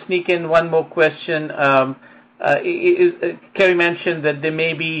may just sneak in one more question. Kerry mentioned that there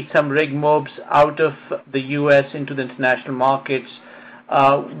may be some rig moves out of the U.S. into the international markets.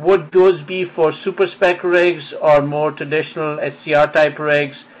 Would those be for super spec rigs or more traditional SCR type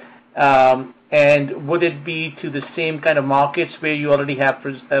rigs? And would it be to the same kind of markets where you already have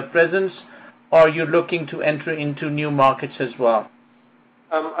presence, or are you looking to enter into new markets as well?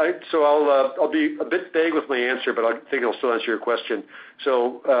 I'll be a bit vague with my answer, but I think I'll still answer your question.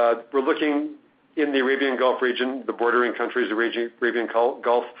 So we're looking in the Arabian Gulf region, the bordering countries, the Arabian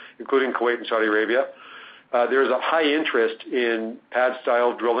Gulf, including Kuwait and Saudi Arabia. There's a high interest in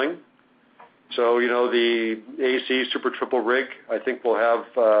pad-style drilling. So, the AC Super Triple rig, I think, will have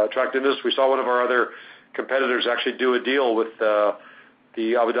attractiveness. We saw one of our other competitors actually do a deal with the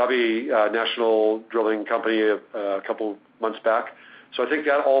Abu Dhabi National Drilling Company a couple months back. So I think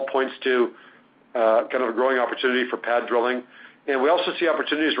that all points to kind of a growing opportunity for pad drilling. And we also see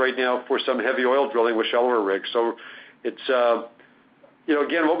opportunities right now for some heavy oil drilling with shallower rigs. So it's,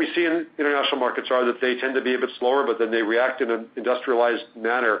 again, what we see in international markets are that they tend to be a bit slower, but then they react in an industrialized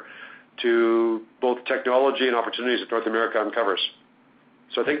manner to both technology and opportunities that North America uncovers.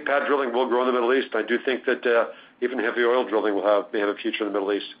 So I think pad drilling will grow in the Middle East. I do think that even heavy oil drilling may have a future in the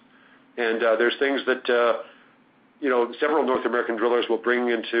Middle East. And there's things that several North American drillers will bring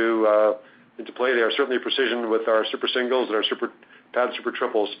into play there. Certainly Precision with our Super Singles and our Super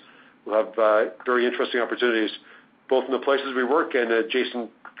Triples will have very interesting opportunities, both in the places we work and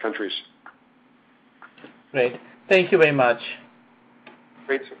adjacent countries. Great. Thank you very much.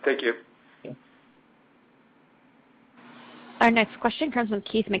 Great. Thank you. Our next question comes from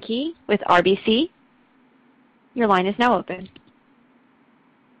Keith McKee with RBC. Your line is now open.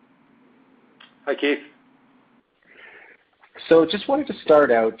 Hi, Keith. So just wanted to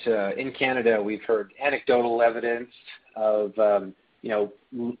start out, in Canada, we've heard anecdotal evidence of,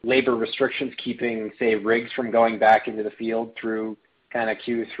 labor restrictions keeping, say, rigs from going back into the field through kind of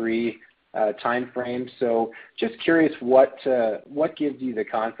Q3 time frame. So just curious what gives you the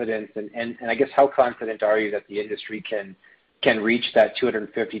confidence and I guess how confident are you that the industry can reach that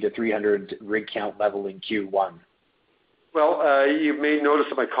 250 to 300 rig count level in Q1? Well, you may notice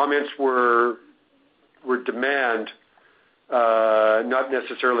that my comments were demand, not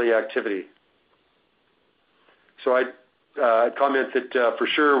necessarily activity. So I'd comment that for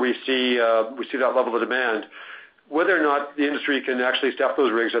sure we see that level of demand. Whether or not the industry can actually staff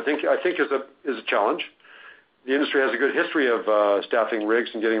those rigs, I think is a challenge. The industry has a good history of staffing rigs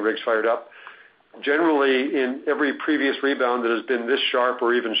and getting rigs fired up. Generally, in every previous rebound that has been this sharp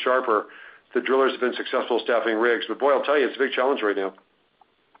or even sharper, the drillers have been successful staffing rigs. But boy, I'll tell you, it's a big challenge right now.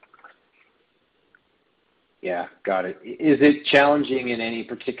 Yeah, got it. Is it challenging in any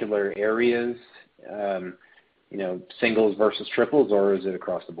particular areas, singles versus triples, or is it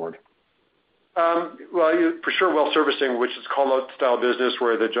across the board? Well, for sure, well servicing, which is call-out style business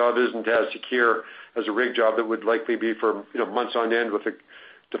where the job isn't as secure as a rig job that would likely be for months on end with a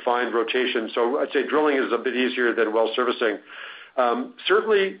defined rotation. So I'd say drilling is a bit easier than well servicing.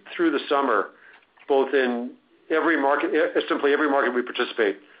 Certainly through the summer, both in every market, simply every market we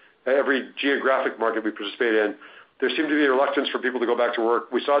participate, every geographic market we participate in, there seemed to be a reluctance for people to go back to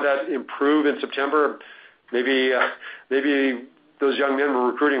work. We saw that improve in September. Maybe those young men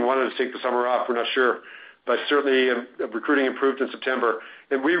were recruiting wanted to take the summer off. We're not sure, but certainly recruiting improved in September,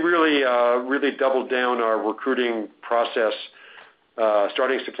 and we really doubled down our recruiting process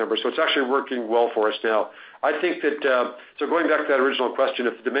starting September. So it's actually working well for us now. I think that so going back to that original question,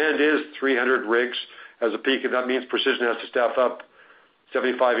 if the demand is 300 rigs as a peak, and that means Precision has to staff up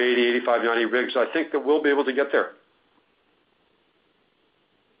 75, 80, 85, 90 rigs, I think that we'll be able to get there.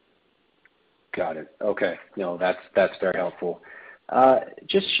 Got it. Okay. No, that's very helpful.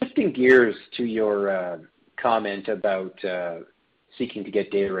 Just shifting gears to your comment about seeking to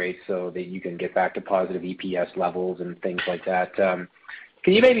get day rates so that you can get back to positive EPS levels and things like that.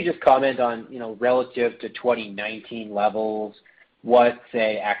 Can you maybe just comment on, relative to 2019 levels, what,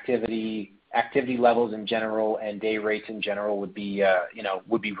 say, activity levels in general and day rates in general would be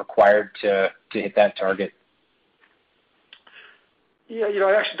required to hit that target? Yeah,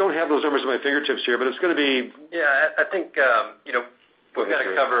 I actually don't have those numbers at my fingertips here, but it's going to be. Yeah, I think we've got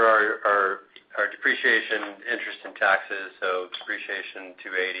to cover our depreciation, interest, and taxes. So depreciation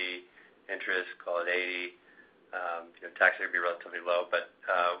 280, interest call it 80. Taxes would be relatively low, but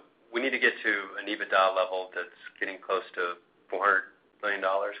we need to get to an EBITDA level that's getting close to $400 million,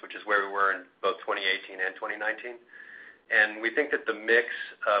 which is where we were in both 2018 and 2019. And we think that the mix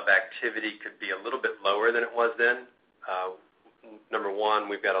of activity could be a little bit lower than it was then. Number one,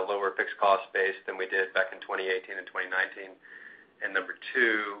 we've got a lower fixed cost base than we did back in 2018 and 2019. And number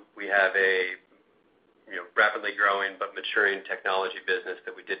two, we have a rapidly growing but maturing technology business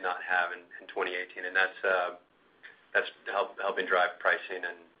that we did not have in 2018, and that's helping drive pricing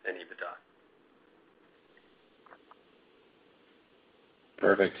and EBITDA.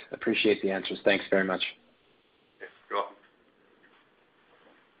 Perfect. Appreciate the answers. Thanks very much. You're welcome.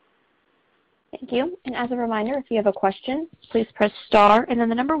 Thank you. And as a reminder, if you have a question, please press star and then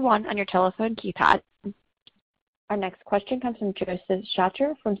the number 1 on your telephone keypad. Our next question comes from Joseph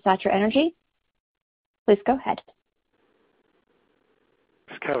Schachter from Schachter Energy. Please go ahead.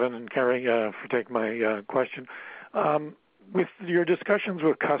 Thanks, Kevin and Carey, for taking my question. With your discussions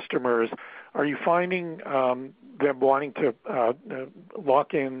with customers, are you finding them wanting to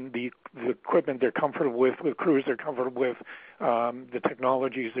lock in the equipment they're comfortable with crews they're comfortable with, the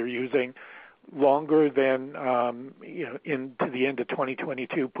technologies they're using, longer than into the end of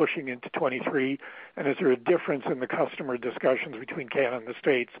 2022, pushing into 23? And is there a difference in the customer discussions between Canada and the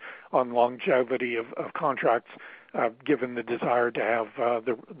States on longevity of contracts, given the desire to have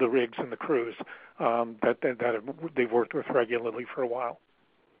the rigs and the crews that they've worked with regularly for a while?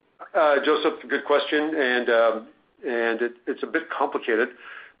 Joseph, good question, and it's a bit complicated,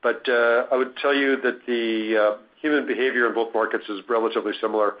 but I would tell you that the human behavior in both markets is relatively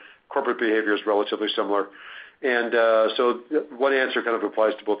similar. Corporate behavior is relatively similar, and so one answer kind of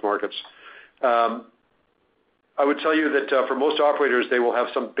applies to both markets. I would tell you that for most operators, they will have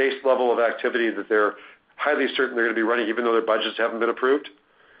some base level of activity that they're highly certain they're going to be running, even though their budgets haven't been approved.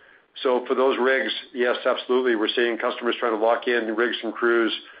 So for those rigs, yes, absolutely, we're seeing customers trying to lock in rigs and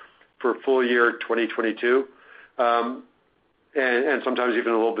crews for full year 2022, and sometimes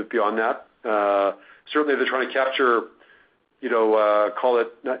even a little bit beyond that. Certainly, they're trying to capture, call it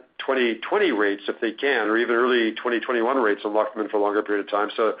 2020 rates if they can, or even early 2021 rates and lock them in for a longer period of time.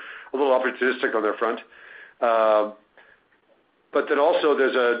 So a little opportunistic on their front. But then also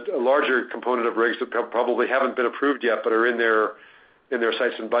there's a larger component of rigs that probably haven't been approved yet, but are in their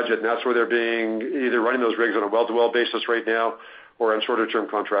sites and budget, and that's where they're being either running those rigs on a well-to-well basis right now or on shorter-term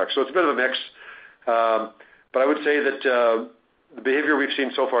contracts. So it's a bit of a mix. But I would say that the behavior we've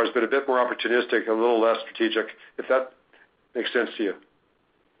seen so far has been a bit more opportunistic, a little less strategic, if that makes sense to you.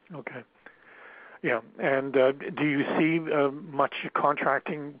 Okay. Yeah. And do you see much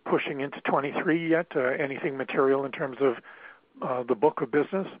contracting pushing into 23 yet? Anything material in terms of the book of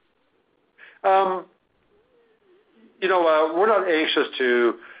business? We're not anxious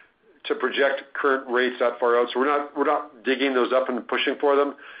to project current rates that far out, so we're not digging those up and pushing for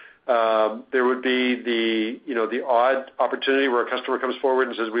them. There would be the odd opportunity where a customer comes forward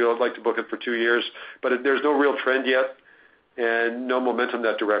and says we would like to book it for 2 years, but there's no real trend yet and no momentum in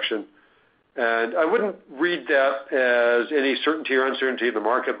that direction. And I wouldn't read that as any certainty or uncertainty in the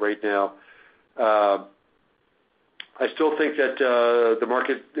market right now. I still think that the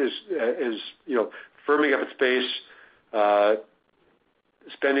market is firming up its pace.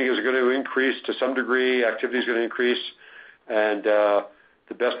 Spending is going to increase to some degree. Activity is going to increase, and the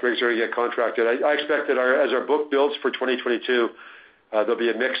best rigs are going to get contracted. I expect that as our book builds for 2022, there'll be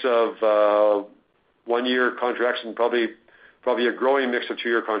a mix of 1-year contracts and probably a growing mix of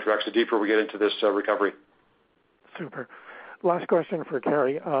 2-year contracts the deeper we get into this recovery. Super. Last question for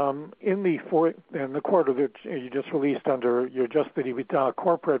Carey. In the quarter that you just released under your adjusted EBITDA,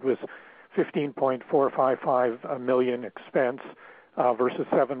 corporate was $15.455 million expense versus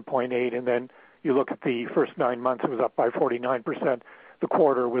 7.8, and then you look at the first 9 months, it was up by 49%. The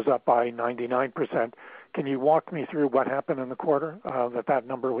quarter was up by 99%. Can you walk me through what happened in the quarter that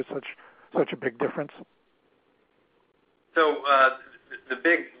number was such a big difference? So the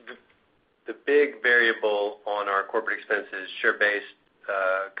big variable on our corporate expense is share-based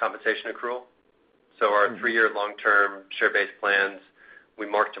compensation accrual. So our 3-year long-term share-based plans, we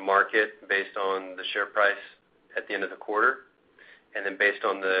mark to market based on the share price at the end of the quarter, and then based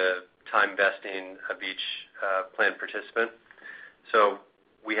on the time vesting of each plan participant. So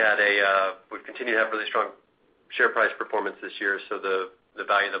we've continued to have really strong share price performance this year, so the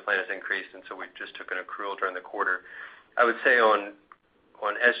value of the plan has increased, and so we just took an accrual during the quarter. I would say on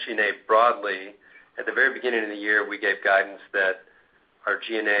SG&A broadly, at the very beginning of the year, we gave guidance that our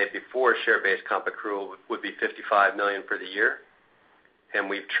G&A before share-based comp accrual would be $55 million for the year, and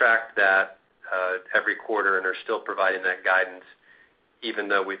we've tracked that every quarter and are still providing that guidance, even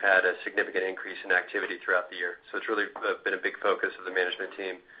though we've had a significant increase in activity throughout the year. So it's really been a big focus of the management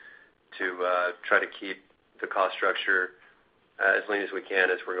team to try to keep the cost structure as lean as we can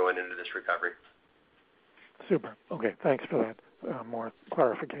as we're going into this recovery. Super. Okay, thanks for that more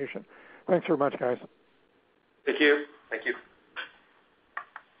clarification. Thanks very much, guys. Thank you. Thank you.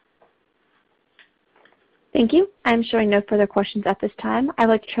 Thank you. I'm showing no further questions at this time. I'd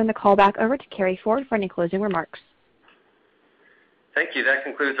like to turn the call back over to Carey Ford for any closing remarks. Thank you. That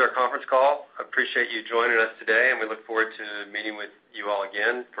concludes our conference call. I appreciate you joining us today, and we look forward to meeting with you all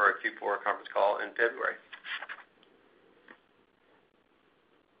again for our Q4 conference call in February.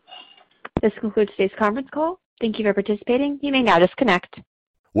 This concludes today's conference call. Thank you for participating. You may now disconnect.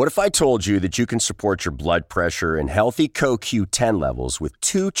 What if I told you that you can support your blood pressure and healthy CoQ10 levels with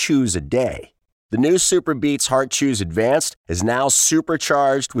 2 chews a day? The new Super Beats Heart Chews Advanced is now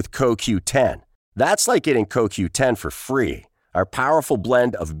supercharged with CoQ10. That's like getting CoQ10 for free. Our powerful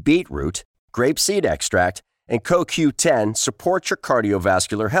blend of beetroot, grapeseed extract, and CoQ10 supports your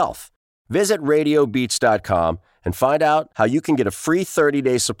cardiovascular health. Visit RadioBeats.com and find out how you can get a free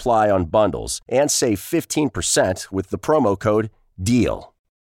 30-day supply on bundles and save 15% with the promo code DEAL.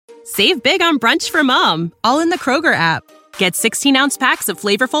 Save big on brunch for mom, all in the Kroger app. Get 16-ounce packs of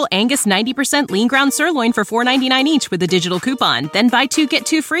flavorful Angus 90% lean ground sirloin for $4.99 each with a digital coupon. Then buy 2, get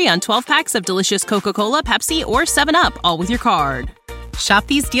 2 free on 12 packs of delicious Coca-Cola, Pepsi, or 7-Up, all with your card. Shop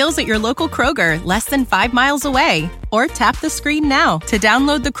these deals at your local Kroger, less than 5 miles away. Or tap the screen now to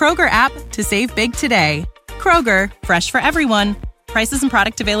download the Kroger app to save big today. Kroger, fresh for everyone. Prices and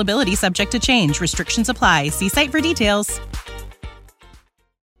product availability subject to change. Restrictions apply. See site for details.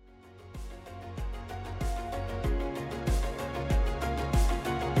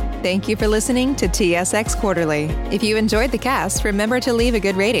 Thank you for listening to TSX Quarterly. If you enjoyed the cast, remember to leave a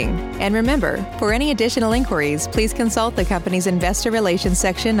good rating. And remember, for any additional inquiries, please consult the company's investor relations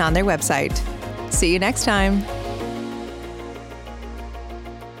section on their website. See you next time.